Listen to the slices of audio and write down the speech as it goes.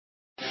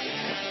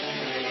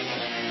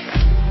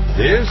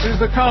This is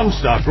the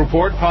Comstock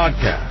Report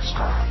podcast.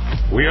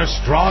 We are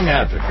strong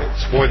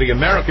advocates for the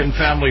American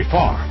family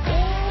farm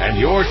and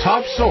your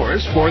top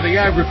source for the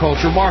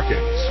agriculture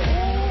markets.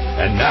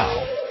 And now,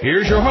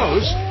 here's your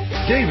host,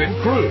 David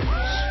Cruz.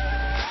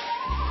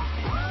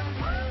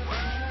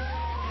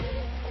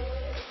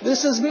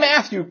 This is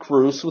Matthew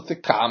Cruz with the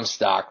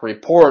Comstock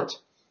Report.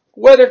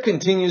 Weather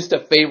continues to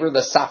favor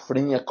the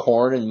safrinha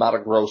corn in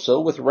Mato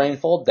Grosso, with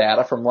rainfall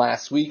data from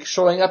last week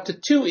showing up to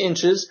 2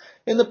 inches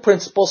in the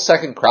principal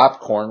second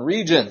crop corn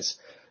regions.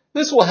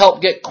 This will help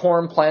get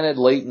corn planted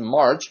late in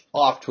March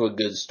off to a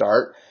good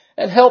start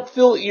and help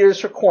fill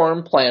ears for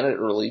corn planted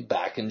early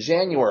back in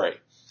January.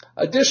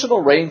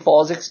 Additional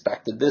rainfall is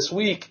expected this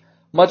week.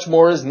 Much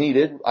more is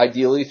needed,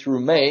 ideally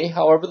through May.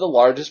 However, the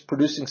largest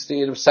producing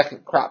state of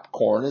second crop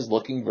corn is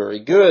looking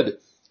very good.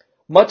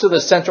 Much of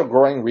the central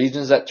growing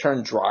regions that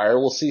turn drier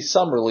will see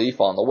some relief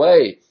on the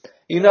way.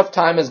 Enough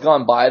time has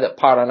gone by that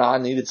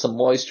Paraná needed some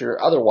moisture,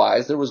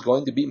 otherwise there was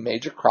going to be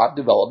major crop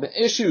development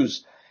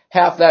issues.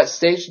 Half that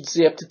state should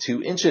see up to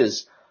 2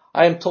 inches.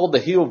 I am told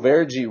the Rio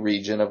Verde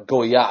region of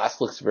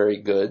Goiás looks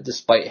very good,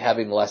 despite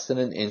having less than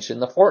an inch in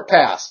the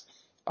forecast.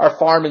 Our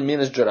farm in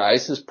Minas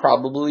Gerais is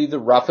probably the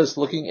roughest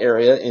looking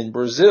area in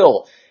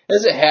Brazil,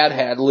 as it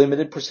had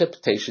limited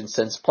precipitation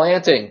since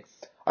planting.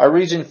 Our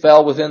region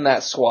fell within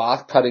that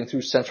swath cutting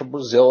through central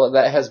Brazil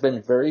that has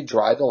been very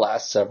dry the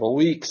last several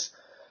weeks.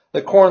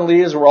 The corn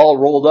leaves were all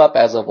rolled up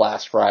as of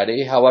last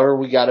Friday. However,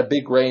 we got a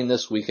big rain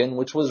this weekend,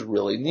 which was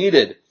really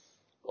needed.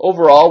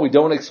 Overall, we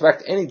don't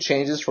expect any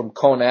changes from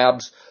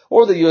CONAB's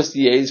or the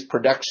USDA's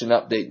production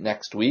update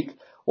next week.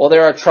 While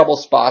there are trouble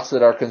spots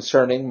that are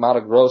concerning,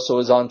 Mato Grosso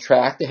is on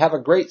track to have a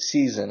great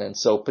season and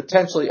so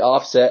potentially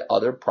offset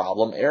other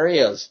problem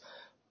areas.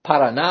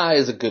 Paraná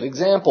is a good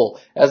example,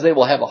 as they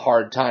will have a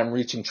hard time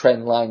reaching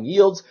trendline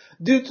yields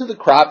due to the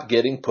crop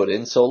getting put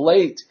in so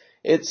late.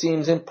 It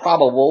seems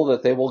improbable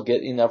that they will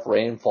get enough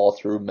rainfall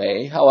through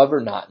May, however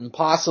not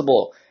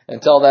impossible.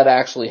 Until that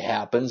actually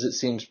happens, it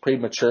seems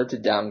premature to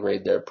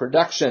downgrade their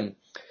production.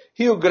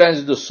 Rio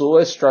Grande do Sul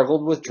has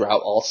struggled with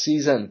drought all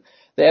season.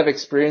 They have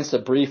experienced a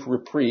brief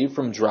reprieve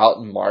from drought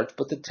in March,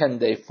 but the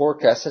 10-day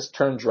forecast has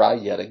turned dry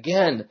yet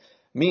again.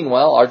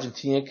 Meanwhile,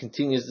 Argentina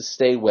continues to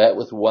stay wet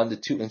with 1 to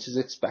 2 inches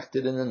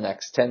expected in the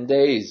next 10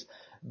 days.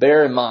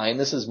 Bear in mind,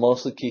 this is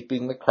mostly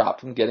keeping the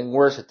crop from getting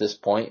worse at this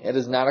point. It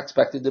is not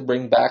expected to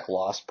bring back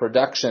lost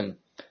production.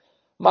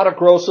 Mato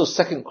Grosso's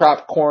second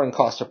crop corn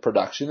cost of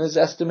production is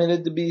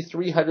estimated to be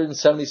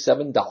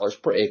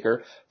 $377 per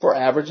acre for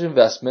average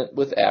investment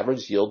with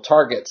average yield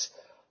targets.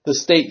 The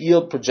state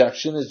yield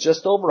projection is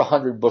just over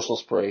 100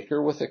 bushels per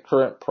acre with a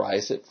current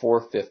price at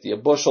 $4.50 a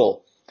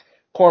bushel.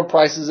 Corn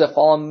prices have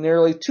fallen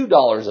nearly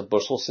 $2 a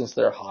bushel since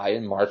their high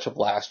in March of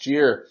last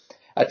year.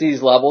 At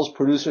these levels,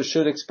 producers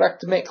should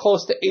expect to make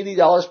close to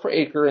 $80 per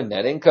acre in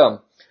net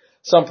income.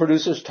 Some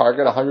producers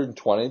target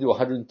 120 to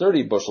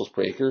 130 bushels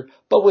per acre,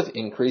 but with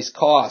increased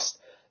cost.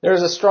 There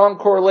is a strong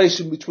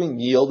correlation between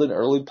yield and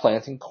early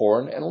planting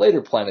corn and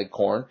later planted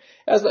corn,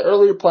 as the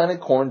earlier planted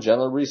corn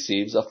generally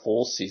receives a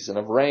full season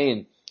of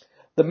rain.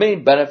 The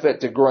main benefit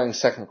to growing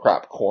second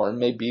crop corn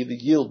may be the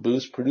yield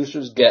boost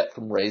producers get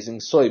from raising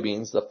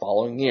soybeans the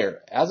following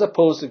year, as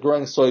opposed to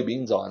growing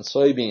soybeans on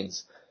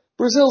soybeans.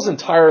 Brazil's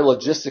entire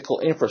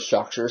logistical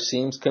infrastructure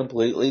seems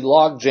completely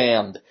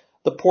log-jammed.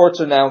 The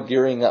ports are now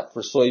gearing up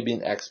for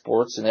soybean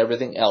exports and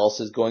everything else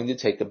is going to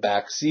take a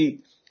back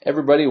seat.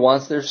 Everybody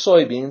wants their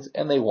soybeans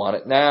and they want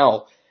it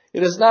now.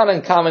 It is not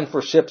uncommon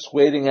for ships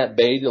waiting at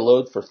bay to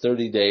load for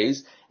 30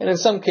 days and in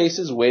some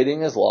cases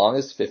waiting as long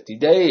as 50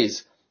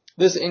 days.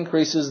 This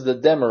increases the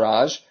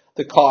demurrage,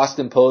 the cost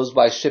imposed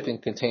by shipping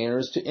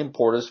containers to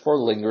importers for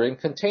lingering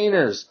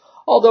containers,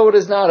 although it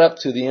is not up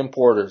to the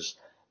importers.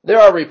 There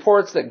are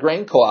reports that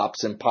grain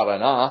co-ops in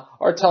Paraná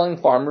are telling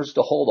farmers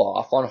to hold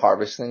off on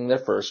harvesting their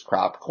first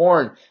crop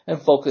corn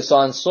and focus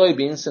on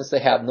soybeans since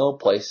they have no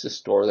place to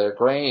store their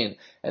grain,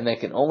 and they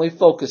can only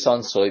focus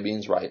on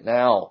soybeans right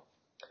now.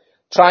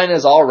 China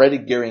is already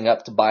gearing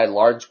up to buy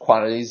large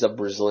quantities of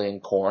Brazilian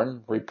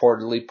corn,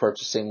 reportedly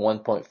purchasing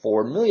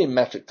 1.4 million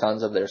metric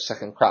tons of their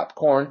second crop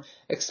corn,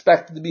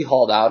 expected to be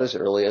hauled out as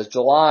early as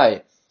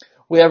July.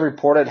 We have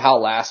reported how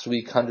last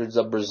week hundreds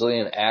of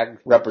Brazilian ag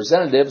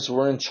representatives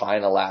were in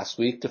China last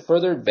week to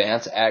further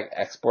advance ag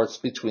exports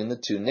between the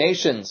two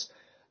nations.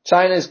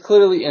 China is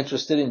clearly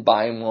interested in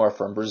buying more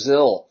from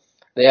Brazil.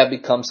 They have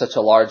become such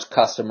a large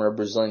customer of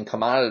Brazilian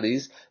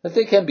commodities that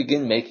they can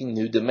begin making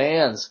new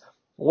demands.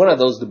 One of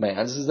those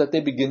demands is that they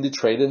begin to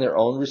trade in their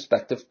own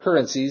respective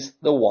currencies,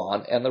 the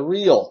yuan and the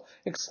real,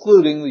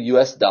 excluding the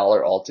US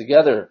dollar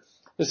altogether.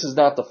 This is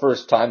not the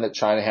first time that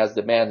China has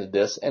demanded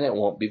this, and it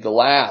won't be the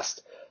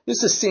last.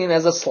 This is seen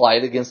as a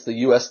slight against the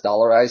US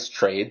dollarized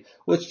trade,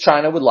 which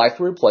China would like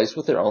to replace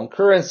with their own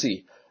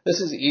currency.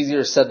 This is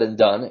easier said than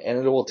done,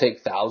 and it will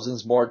take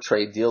thousands more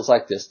trade deals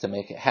like this to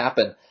make it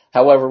happen.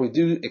 However, we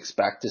do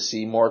expect to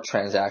see more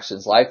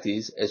transactions like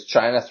these as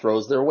China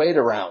throws their weight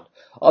around.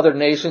 Other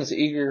nations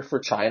eager for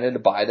China to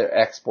buy their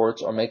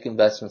exports or make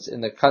investments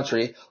in their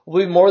country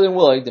will be more than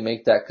willing to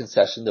make that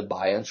concession to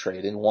buy and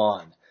trade in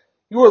yuan.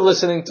 You are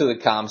listening to the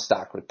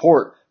Comstock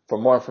Report. For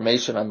more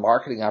information on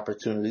marketing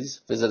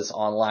opportunities, visit us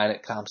online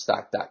at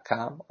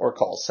Comstock.com or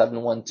call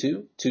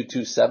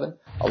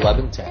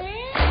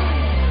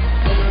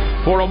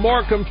 712-227-1110. For a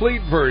more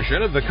complete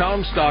version of the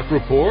Comstock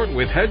Report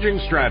with hedging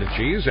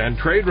strategies and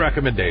trade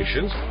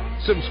recommendations,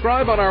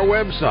 subscribe on our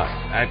website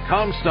at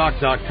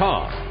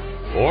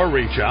Comstock.com or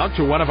reach out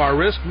to one of our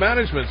risk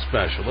management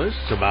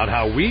specialists about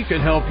how we can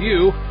help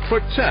you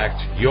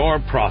protect your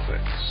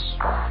profits.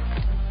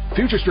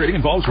 Futures trading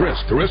involves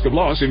risk. The risk of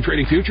loss in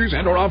trading futures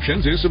and/or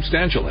options is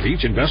substantial, and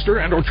each investor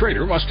and/or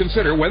trader must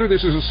consider whether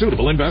this is a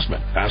suitable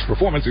investment. Past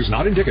performance is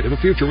not indicative of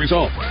future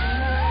results.